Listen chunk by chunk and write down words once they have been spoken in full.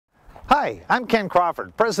Hi, I'm Ken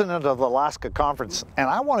Crawford, president of the Alaska Conference, and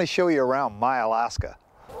I want to show you around my Alaska.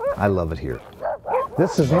 I love it here.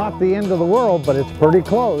 This is not the end of the world, but it's pretty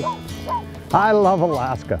close. I love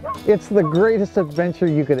Alaska. It's the greatest adventure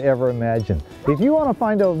you could ever imagine. If you want to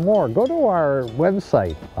find out more, go to our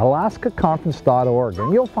website, alaskaconference.org,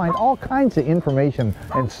 and you'll find all kinds of information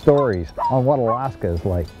and stories on what Alaska is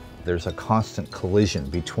like. There's a constant collision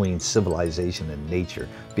between civilization and nature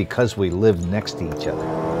because we live next to each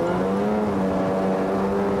other.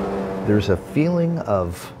 There's a feeling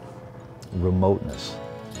of remoteness,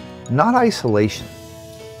 not isolation,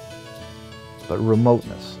 but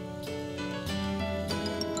remoteness.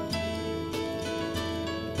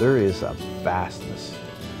 There is a vastness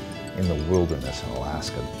in the wilderness in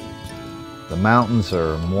Alaska. The mountains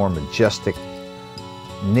are more majestic.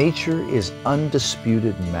 Nature is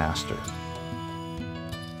undisputed master.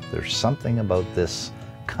 There's something about this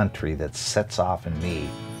country that sets off in me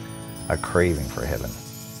a craving for heaven.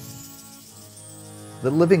 The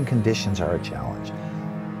living conditions are a challenge,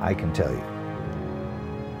 I can tell you.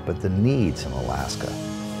 But the needs in Alaska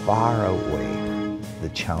far outweigh the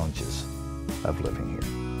challenges of living here.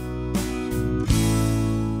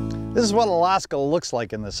 This is what Alaska looks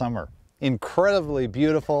like in the summer. Incredibly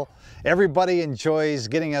beautiful. Everybody enjoys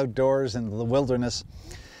getting outdoors in the wilderness.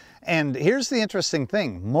 And here's the interesting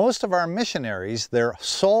thing. Most of our missionaries, their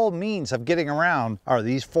sole means of getting around are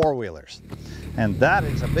these four-wheelers. And that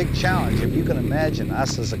is a big challenge. If you can imagine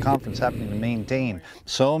us as a conference having to maintain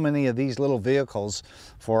so many of these little vehicles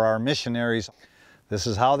for our missionaries. This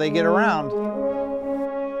is how they get around.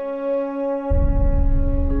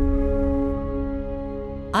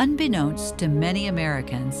 Unbeknownst to many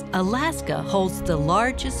Americans, Alaska holds the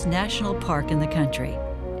largest national park in the country.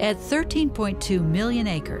 At 13.2 million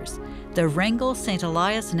acres, the Wrangell-St.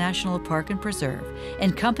 Elias National Park and Preserve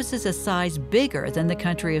encompasses a size bigger than the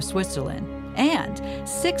country of Switzerland and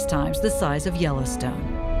 6 times the size of Yellowstone.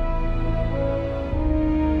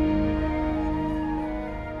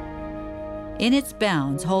 In its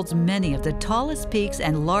bounds holds many of the tallest peaks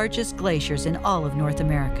and largest glaciers in all of North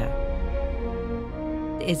America.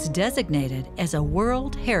 It's designated as a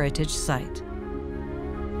World Heritage Site.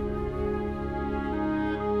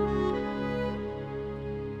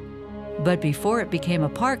 But before it became a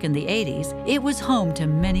park in the 80s, it was home to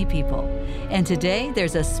many people. And today,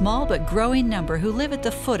 there's a small but growing number who live at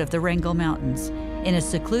the foot of the Wrangell Mountains in a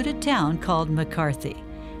secluded town called McCarthy,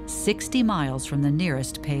 60 miles from the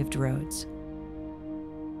nearest paved roads.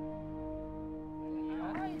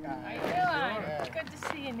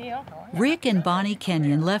 Rick and Bonnie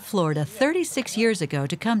Kenyon left Florida 36 years ago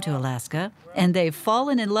to come to Alaska, and they've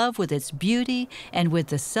fallen in love with its beauty and with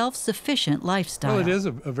the self-sufficient lifestyle. Well, it is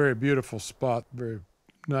a very beautiful spot, very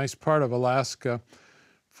nice part of Alaska.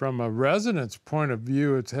 From a resident's point of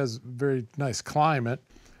view, it has a very nice climate,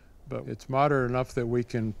 but it's moderate enough that we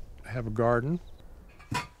can have a garden.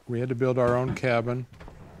 We had to build our own cabin.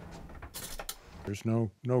 There's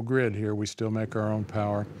no grid here. We still make our own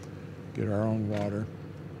power, get our own water.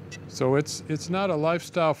 So it's not a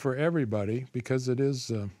lifestyle for everybody because it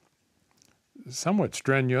is somewhat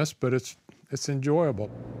strenuous, but it's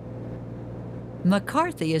enjoyable.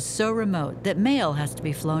 McCarthy is so remote that mail has to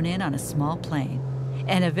be flown in on a small plane,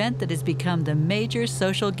 an event that has become the major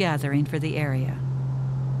social gathering for the area.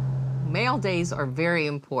 Mail days are very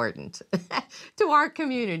important to our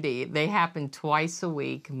community. They happen twice a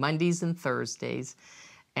week, Mondays and Thursdays.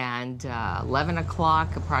 And 11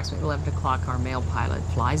 o'clock, approximately 11 o'clock, our mail pilot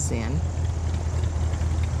flies in.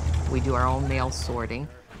 We do our own mail sorting.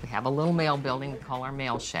 We have a little mail building we call our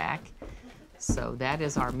mail shack. So that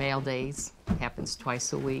is our mail days. It happens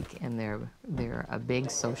twice a week, and they're a big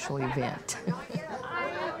social event.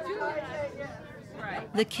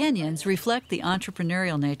 The Kenyons reflect the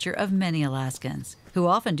entrepreneurial nature of many Alaskans, who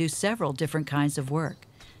often do several different kinds of work.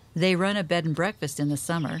 They run a bed and breakfast in the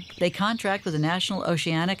summer. They contract with the National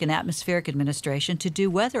Oceanic and Atmospheric Administration to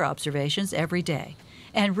do weather observations every day.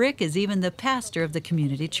 And Rick is even the pastor of the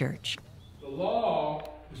community church. The law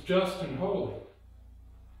is just and holy,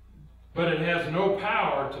 but it has no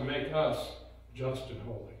power to make us just and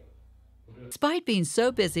holy. Despite being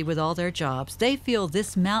so busy with all their jobs, they feel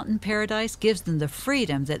this mountain paradise gives them the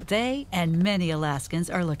freedom that they and many Alaskans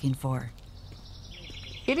are looking for.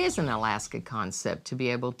 It is an Alaska concept to be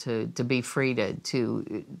able to be free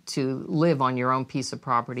to live on your own piece of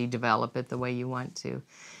property, develop it the way you want to.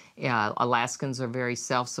 Alaskans are very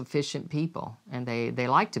self-sufficient people, and they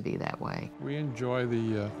like to be that way. We enjoy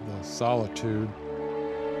the solitude,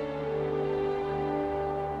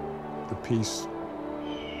 the peace,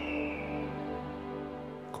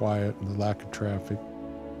 quiet, and the lack of traffic.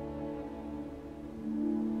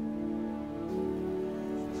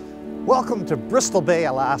 Welcome to Bristol Bay,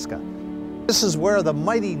 Alaska. This is where the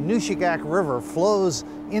mighty Nushagak River flows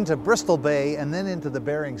into Bristol Bay and then into the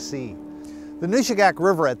Bering Sea. The Nushagak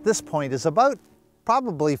River at this point is about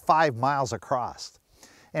probably 5 miles across.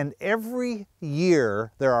 And every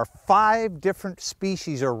year there are 5 different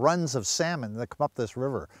species or runs of salmon that come up this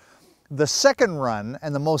river. The second run,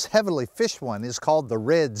 and the most heavily fished one, is called the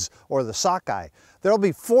Reds or the Sockeye. There'll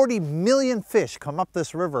be 40 million fish come up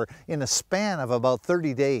this river in a span of about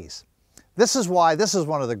 30 days. This is why this is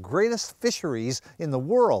one of the greatest fisheries in the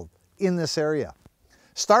world in this area.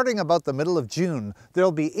 Starting about the middle of June,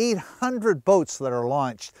 there'll be 800 boats that are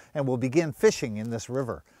launched and will begin fishing in this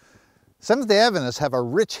river. Seventh-day Adventists have a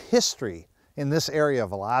rich history in this area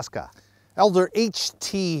of Alaska. Elder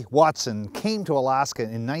H.T. Watson came to Alaska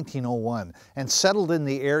in 1901 and settled in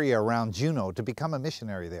the area around Juneau to become a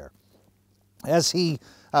missionary there. As he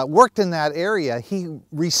worked in that area, he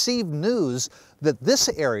received news that this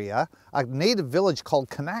area, a native village called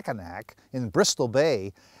Kanakanak in Bristol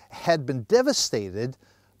Bay, had been devastated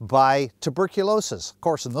by tuberculosis. Of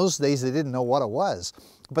course, in those days they didn't know what it was.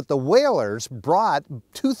 But the whalers brought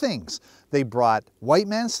 2 things. They brought white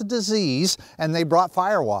man's disease and they brought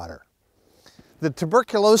firewater. The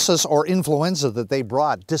tuberculosis or influenza that they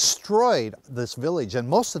brought destroyed this village, and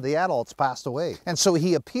most of the adults passed away. And so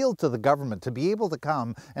he appealed to the government to be able to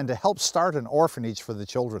come and to help start an orphanage for the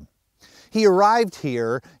children. He arrived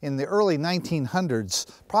here in the early 1900s,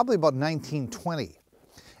 probably about 1920.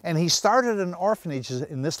 And he started an orphanage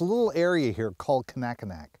in this little area here called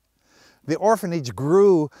Kanakanak. The orphanage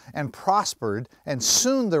grew and prospered, and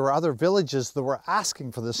soon there were other villages that were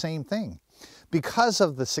asking for the same thing. Because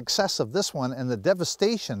of the success of this one and the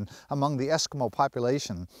devastation among the Eskimo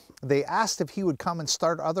population, they asked if he would come and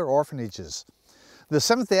start other orphanages. The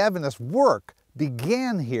Seventh-day Adventist work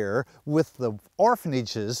began here with the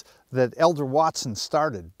orphanages that Elder Watson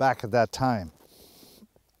started back at that time.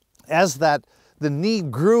 As the need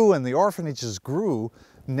grew and the orphanages grew,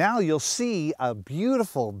 now you'll see a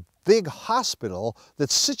beautiful big hospital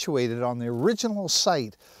that's situated on the original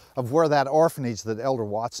site of where that orphanage that Elder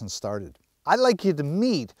Watson started. I'd like you to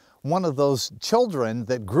meet one of those children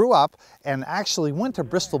that grew up and actually went to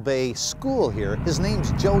Bristol Bay School here. His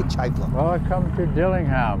name's Joe Chaitlin. Welcome to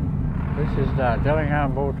Dillingham. This is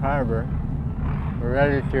Dillingham Boat Harbor. We're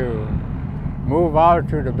ready to move out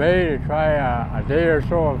to the bay to try a day or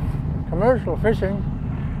so of commercial fishing.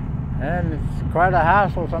 And it's quite a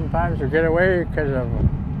hassle sometimes to get away because of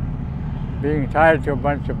being tied to a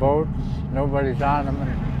bunch of boats. Nobody's on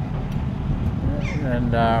them.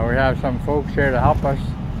 And we have some folks here to help us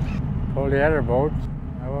pull the other boats.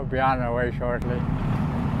 We'll be on our way shortly.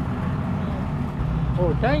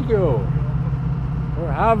 Oh, thank you.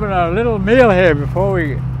 We're having a little meal here before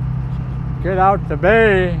we get out the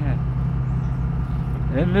bay.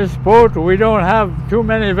 In this boat, we don't have too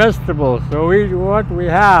many vegetables, so we eat what we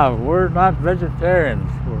have. We're not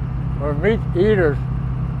vegetarians. We're meat eaters.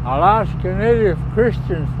 Alaska Native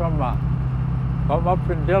Christians from up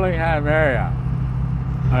in Dillingham area.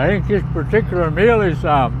 I think this particular meal is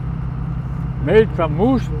made from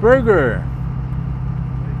moose burger.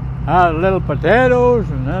 Little potatoes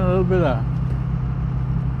and then a little bit of,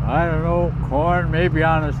 I don't know, corn maybe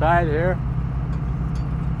on the side here.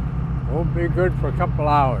 Won't be good for a couple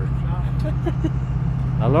hours.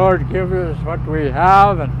 The Lord gives us what we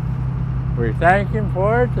have, and we thank Him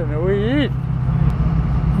for it, and we eat.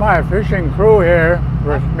 My fishing crew here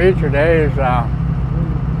with me today is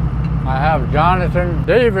I have Jonathan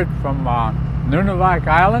David from Nunivak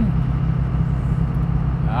Island.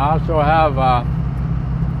 I also have a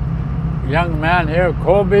young man here,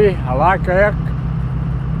 Colby Halakayak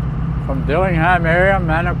from Dillingham area,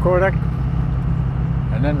 Manakodak.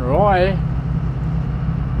 And then Roy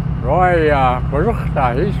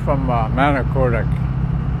Baruchta, he's from Manakodak.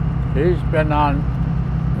 He's been on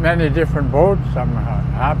many different boats. I'm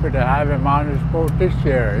happy to have him on his boat this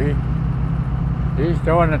year. He's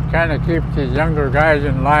the one that kind of keeps these younger guys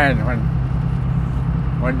in line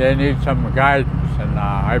when they need some guidance, and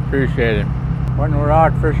I appreciate him. When we're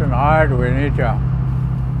out fishing hard, we need to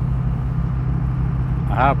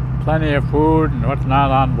have plenty of food and what's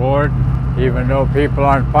not on board. Even though people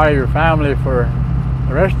aren't part of your family for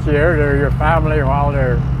the rest of the year, they're your family while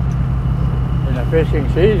they're in the fishing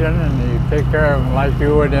season, and you take care of them like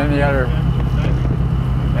you would any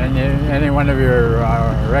one of your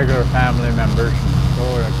regular family members. So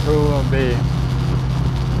the crew will be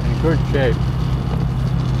in good shape.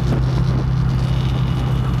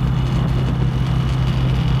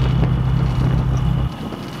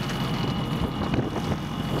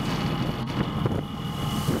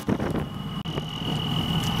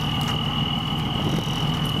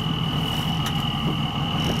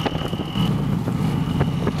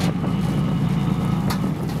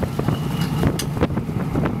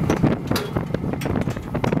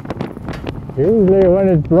 Usually when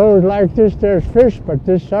it blows like this, there's fish, but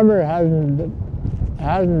this summer hasn't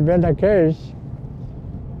been the case.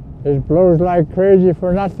 It blows like crazy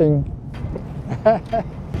for nothing.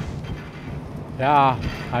 Yeah,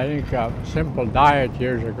 I think a simple diet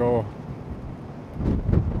years ago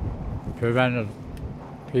prevented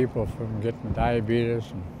people from getting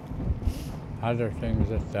diabetes and other things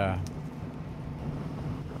that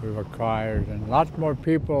we've acquired. And lots more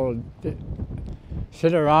people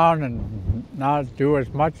sit around and not do as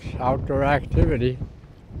much outdoor activity.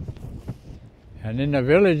 And in the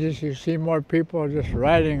villages, you see more people just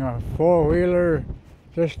riding a four-wheeler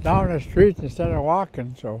just down the street instead of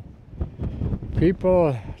walking. So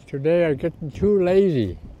people today are getting too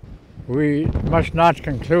lazy. We must not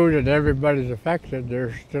conclude that everybody's affected.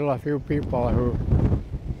 There's still a few people who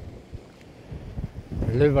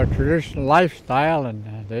live a traditional lifestyle, and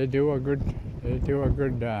they live a good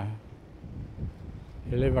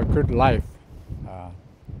life.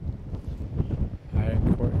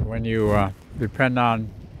 When you depend on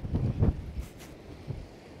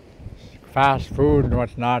fast food and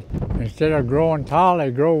whatnot, instead of growing tall,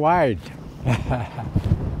 they grow wide.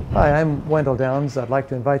 Hi, I'm Wendell Downs. I'd like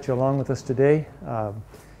to invite you along with us today.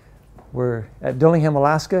 We're at Dillingham,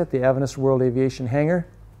 Alaska at the Adventist World Aviation Hangar,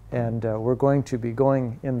 and we're going to be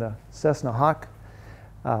going in the Cessna Hawk.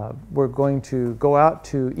 We're going to go out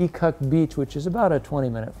to Ekuk Beach, which is about a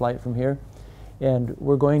 20-minute flight from here, and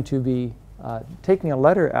we're going to be taking a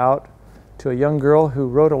letter out to a young girl who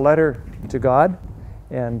wrote a letter to God.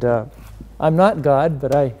 And I'm not God,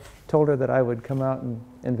 but I told her that I would come out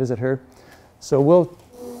and visit her. So we'll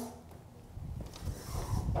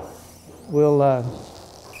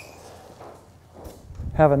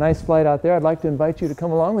have a nice flight out there. I'd like to invite you to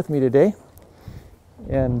come along with me today,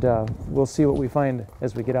 and we'll see what we find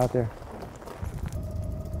as we get out there.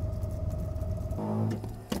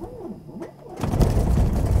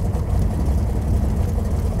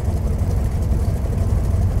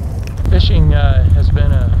 Fishing has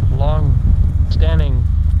been a long-standing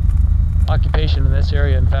occupation in this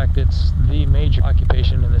area. In fact, it's the major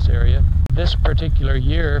occupation in this area. This particular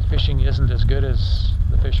year, fishing isn't as good as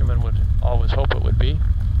the fishermen would always hope it would be,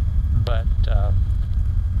 but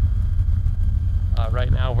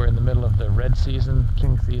right now we're in the middle of the red season.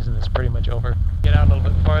 King season is pretty much over. Get out a little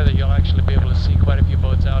bit farther, you'll actually be able to see quite a few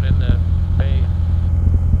boats out in the bay.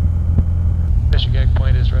 Michigan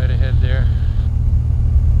Point is right ahead there.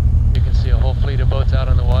 You can see a whole fleet of boats out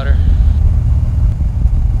on the water.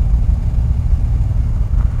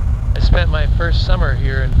 I spent my first summer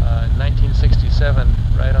here in 1967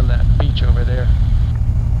 right on that beach over there.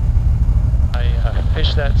 I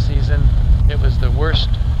fished that season. It was the worst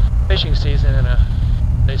fishing season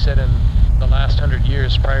they said in the last 100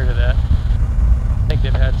 years prior to that. I think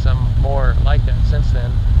they've had some more like that since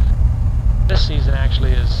then. This season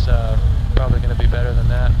actually is probably going to be better than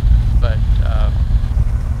that, but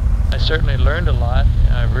I certainly learned a lot.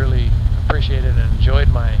 I really appreciated and enjoyed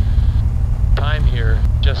my time here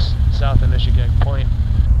just south of Michigan Point,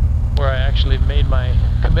 where I actually made my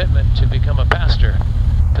commitment to become a pastor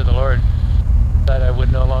to the Lord, that I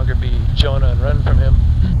would no longer be Jonah and run from him.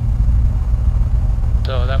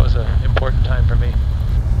 So that was an important time for me.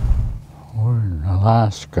 We're in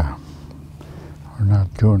Alaska. We're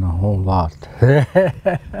not doing a whole lot.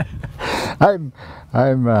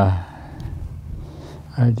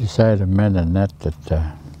 I decided a minute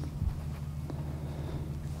that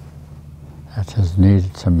has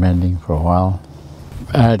needed some mending for a while.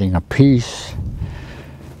 Adding a piece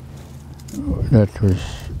that was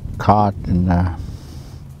caught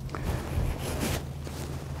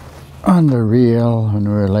on the reel when we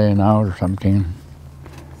were laying out or something.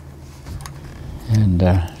 And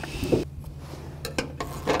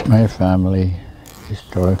my family,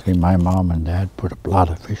 historically, my mom and dad put up a lot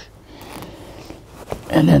of fish.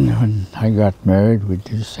 And then when I got married, we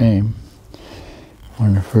did the same. One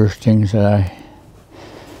of the first things that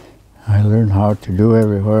I learned how to do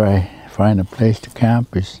everywhere I find a place to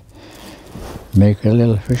camp is make a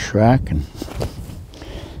little fish rack, and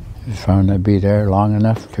I found I'd be there long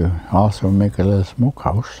enough to also make a little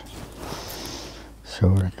smokehouse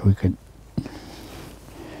so that we could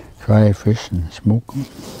dry fish and smoke them.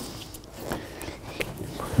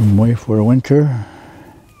 Put them away for the winter.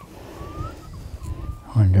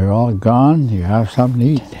 When they're all gone, you have something to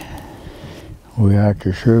eat. We are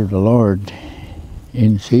to serve the Lord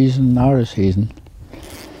in season, out of season.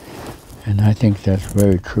 And I think that's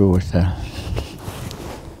very true with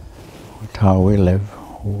how we live.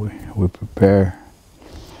 We prepare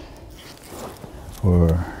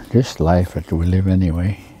for this life that we live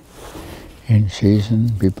anyway in season,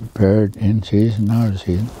 be prepared in season, out of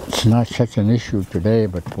season. It's not such an issue today,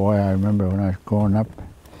 but boy, I remember when I was growing up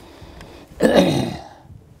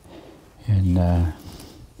in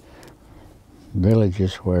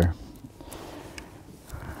villages where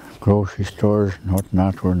grocery stores and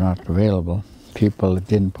whatnot were not available. People that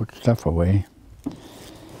didn't put stuff away.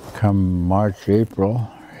 Come March,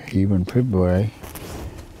 April, even February,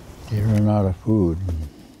 they run out of food.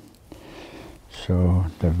 So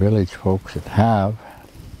the village folks that have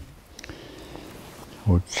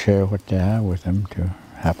would share what they have with them to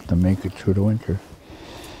have to make it through the winter.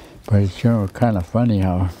 But it's, you know, kind of funny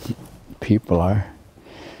how people are.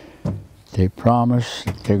 They promise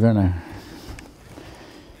that they're gonna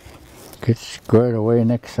get squared away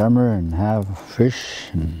next summer and have fish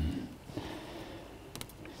and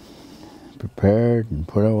prepared and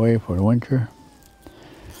put away for the winter.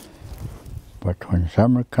 But when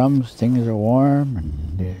summer comes, things are warm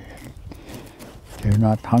and they're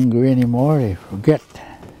not hungry anymore, they forget.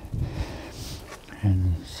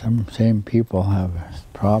 And some same people have a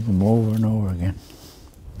problem over and over again.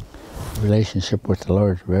 The relationship with the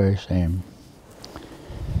Lord is the very same.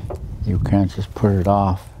 You can't just put it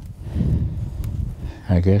off.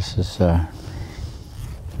 I guess as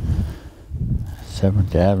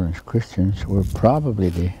Seventh-day Adventist Christians, we're probably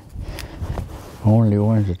the only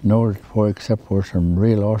ones that know it for, except for some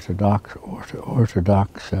real Orthodox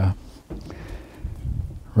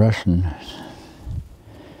Russian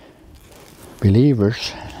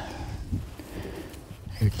believers.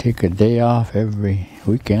 They take a day off every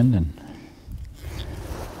weekend and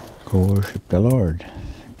go worship the Lord.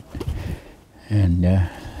 And it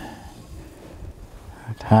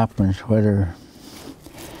happens whether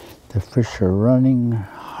the fish are running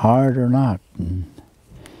hard or not. And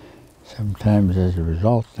sometimes as a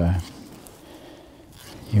result,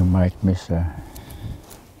 you might miss a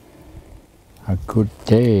good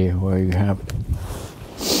day where you have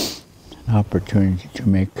an opportunity to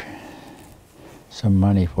make some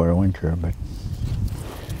money for the winter. But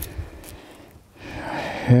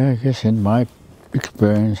yeah, I guess in my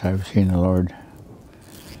experience, I've seen the Lord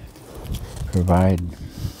provide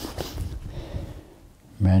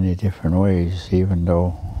many different ways, even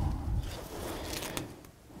though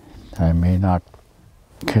I may not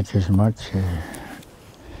catch as much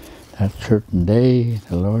that certain day.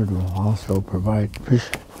 The Lord will also provide fish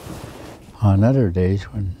on other days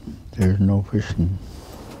when there's no fish in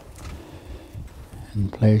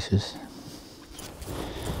places.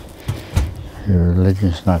 Your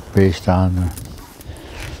religion's not based on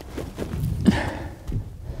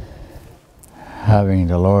having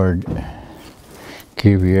the Lord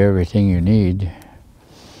give you everything you need,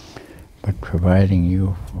 but providing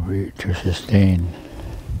you to sustain.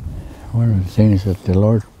 One of the things that the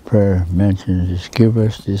Lord's Prayer mentions is, give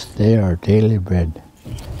us this day our daily bread.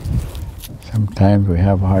 Sometimes we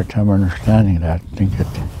have a hard time understanding that. Think that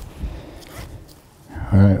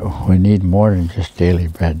we need more than just daily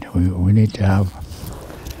bread. We need to have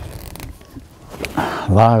a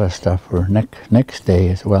lot of stuff for next day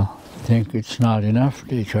as well. Think it's not enough,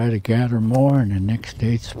 they try to gather more, and the next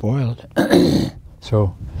day it's spoiled.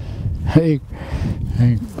 So I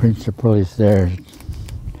think principle is there.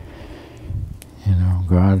 You know,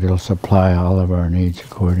 God will supply all of our needs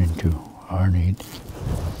according to our need.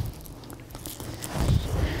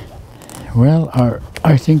 Well,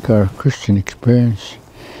 I think our Christian experience,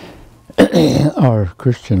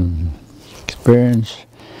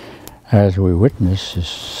 as we witness, is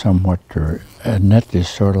somewhat, a net is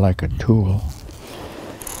sort of like a tool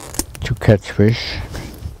to catch fish,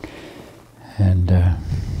 and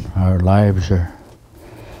our lives are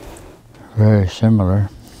very similar.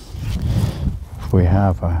 If we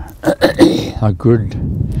have a good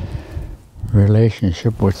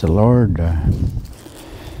relationship with the Lord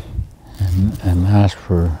and ask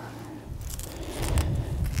for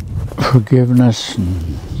forgiveness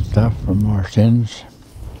and stuff from our sins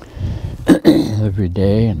every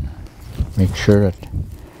day, and make sure that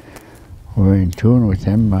we're in tune with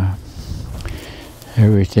Him,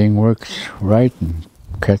 everything works right and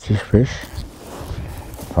catches fish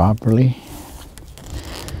properly.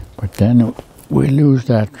 But then we lose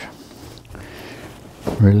that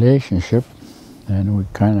relationship and we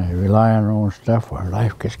kind of rely on our own stuff. Our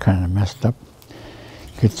life gets kind of messed up,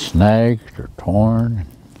 gets snagged or torn,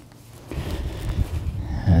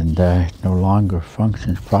 and it no longer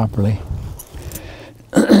functions properly.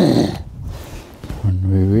 When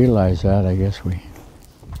we realize that, I guess we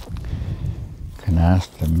can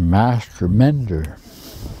ask the master mender,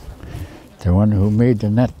 the one who made the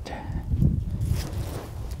net,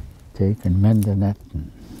 take and mend the net.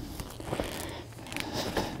 And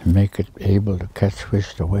and make it able to catch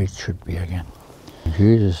fish the way it should be again.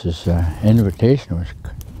 Jesus' invitation was,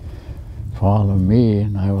 follow me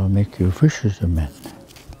and I will make you fishers of men.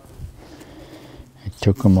 It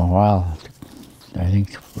took him a while, I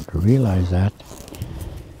think, to realize that.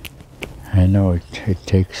 I know it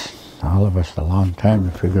takes all of us a long time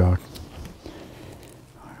to figure out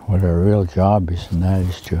what our real job is, and that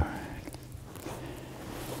is to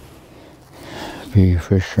be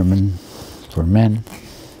fishermen for men.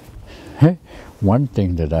 One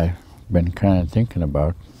thing that I've been kind of thinking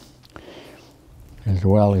about as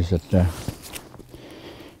well is that,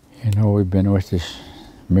 you know, we've been with this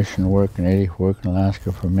mission work and native work in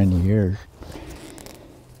Alaska for many years,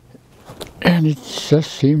 and it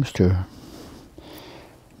just seems to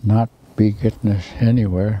not be getting us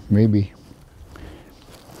anywhere. Maybe,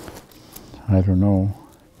 I don't know,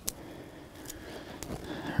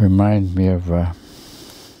 remind me of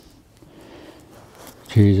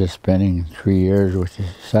Jesus spending 3 years with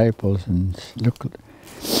his disciples, and it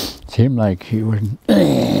seemed like he wasn't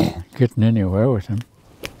getting anywhere with them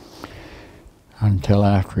until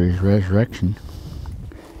after his resurrection.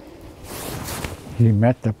 He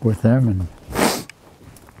met up with them and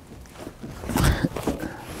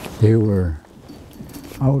they were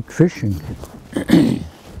out fishing and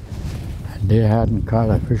they hadn't caught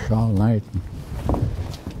a fish all night.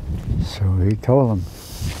 So he told them,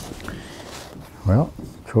 well,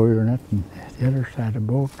 throw your net on the other side of the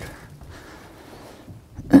boat.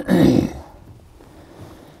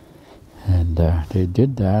 And they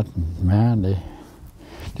did that, and man,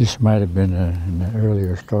 this might have been in an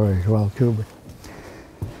earlier story as well too, but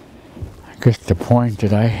I guess the point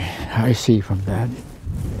that I see from that,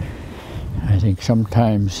 I think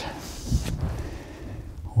sometimes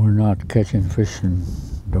we're not catching fish in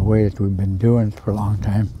the way that we've been doing for a long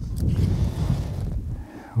time.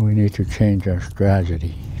 We need to change our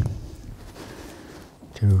strategy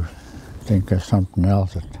to think of something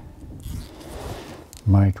else that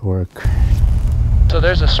might work. So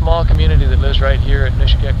there's a small community that lives right here at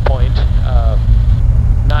Nishigek Point.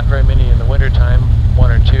 Not very many in the wintertime,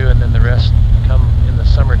 1 or 2, and then the rest come in the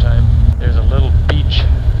summertime. There's a little beach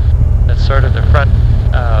that's sort of the front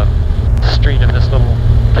street of this little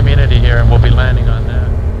community here, and we'll be landing on that.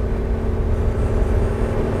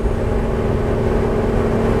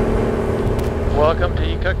 Welcome to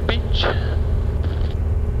Ecook Beach.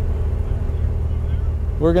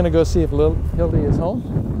 We're going to go see if Hildy is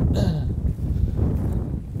home.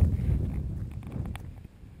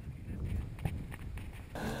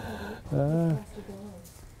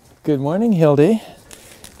 Good morning, Hildy.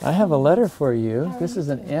 I have a letter for you. This is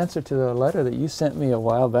an answer to the letter that you sent me a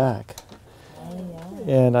while back.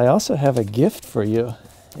 And I also have a gift for you.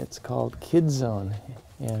 It's called Kid Zone.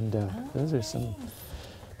 And those are some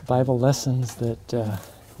Bible lessons that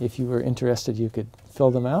if you were interested, you could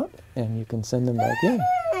fill them out and you can send them back in.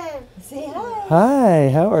 Say hi. Hi,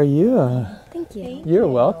 how are you? Thank you. You're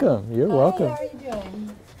welcome. You're welcome. How are you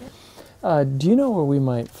doing? Do you know where we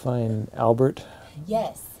might find Albert?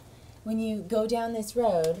 Yes. When you go down this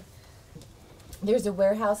road, there's a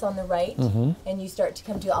warehouse on the right, and you start to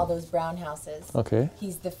come to all those brown houses. Okay.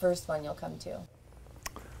 He's the first one you'll come to.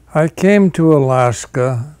 I came to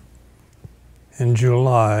Alaska in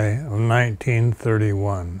July of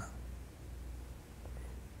 1931.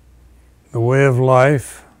 The way of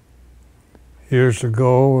life years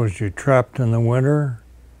ago was you trapped in the winter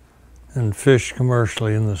and fished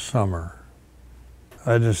commercially in the summer.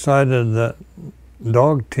 I decided that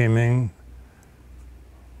dog teaming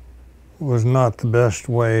was not the best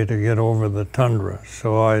way to get over the tundra,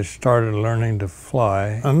 so I started learning to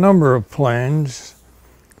fly a number of planes.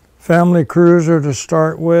 Family cruiser to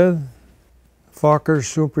start with, Fokker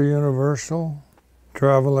Super Universal,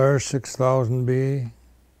 Travel Air 6000B.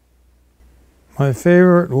 My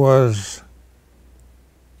favorite was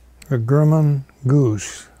the Grumman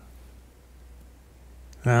Goose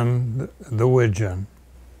and the Widgeon.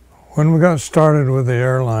 When we got started with the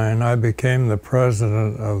airline, I became the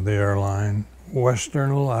president of the airline,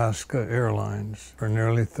 Western Alaska Airlines, for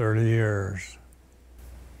nearly 30 years.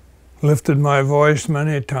 Lifted my voice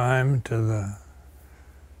many a time to the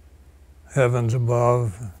heavens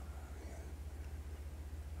above,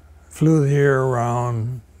 flew the year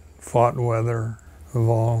round, fought weather of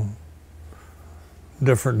all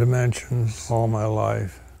different dimensions all my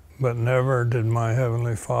life, but never did my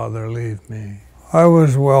Heavenly Father leave me. I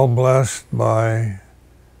was well blessed by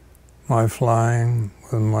my flying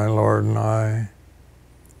with my Lord and I.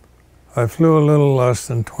 I flew a little less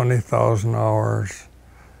than 20,000 hours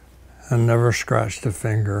and never scratched a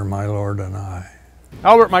finger, my Lord and I.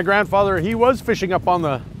 Albert, my grandfather, he was fishing up on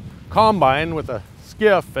the Combine with a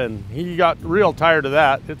skiff, and he got real tired of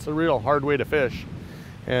that. It's a real hard way to fish.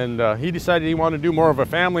 And he decided he wanted to do more of a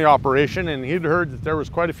family operation, and he'd heard that there was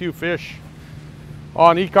quite a few fish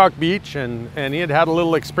on Ecock Beach, and he had had a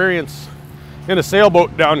little experience in a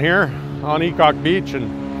sailboat down here on Ecock Beach.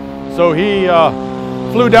 And so he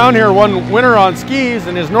flew down here one winter on skis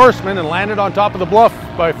and his Norseman and landed on top of the bluff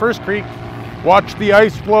by First Creek, watched the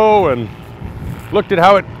ice flow and looked at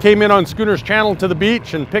how it came in on Schooner's Channel to the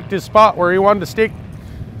beach, and picked his spot where he wanted to stake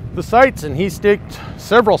the sites. And he staked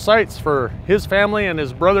several sites for his family and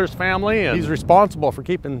his brother's family, and he's responsible for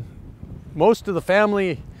keeping most of the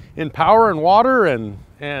family in power and water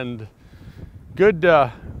and good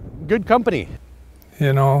company.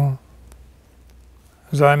 You know,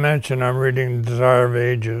 as I mentioned, I'm reading Desire of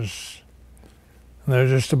Ages, and they're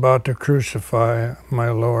just about to crucify my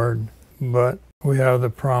Lord, but we have the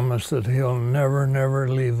promise that he'll never, never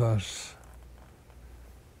leave us,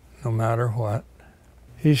 no matter what.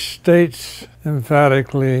 He states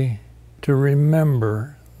emphatically to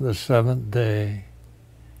remember the seventh day,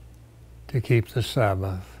 to keep the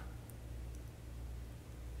Sabbath.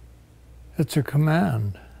 It's a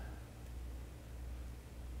command.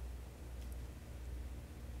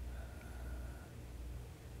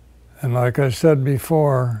 And like I said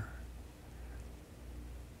before,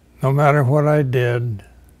 no matter what I did,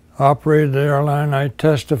 operated the airline, I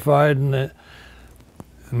testified in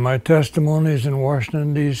my testimonies in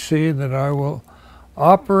Washington, D.C. that I will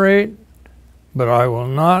operate, but I will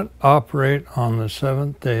not operate on the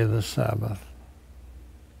seventh day of the Sabbath.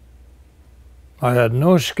 I had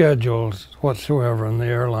no schedules whatsoever in the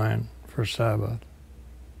airline for Sabbath.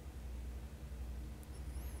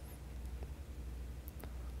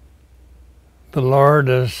 The Lord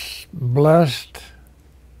is blessed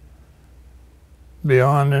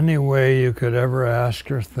beyond any way you could ever ask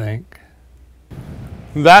or think.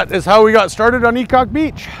 That is how we got started on Ecock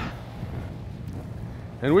Beach.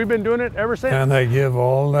 And we've been doing it ever since. And I give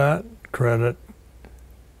all that credit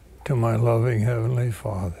to my loving Heavenly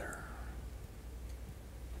Father.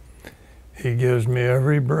 He gives me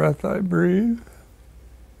every breath I breathe.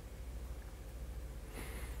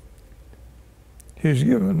 He's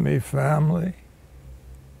given me family.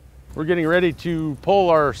 We're getting ready to pull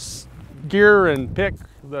our gear and pick.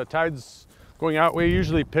 The tide's going out. We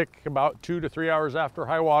usually pick about 2 to 3 hours after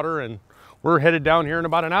high water, and we're headed down here in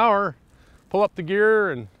about an hour. Pull up the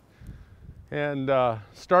gear and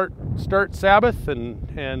start Sabbath,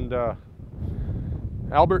 and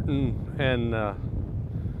Albert and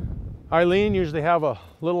Eileen usually have a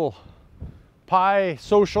little pie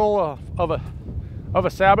social of a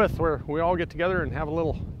Sabbath where we all get together and have a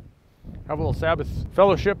little Sabbath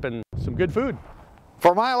fellowship and some good food.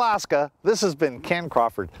 For My Alaska, this has been Ken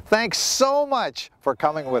Crawford. Thanks so much for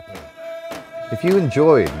coming with me. If you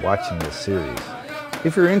enjoyed watching this series,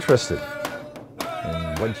 if you're interested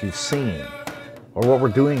in what you've seen or what we're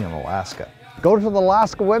doing in Alaska, go to the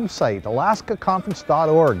Alaska website,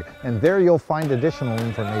 alaskaconference.org, and there you'll find additional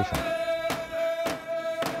information.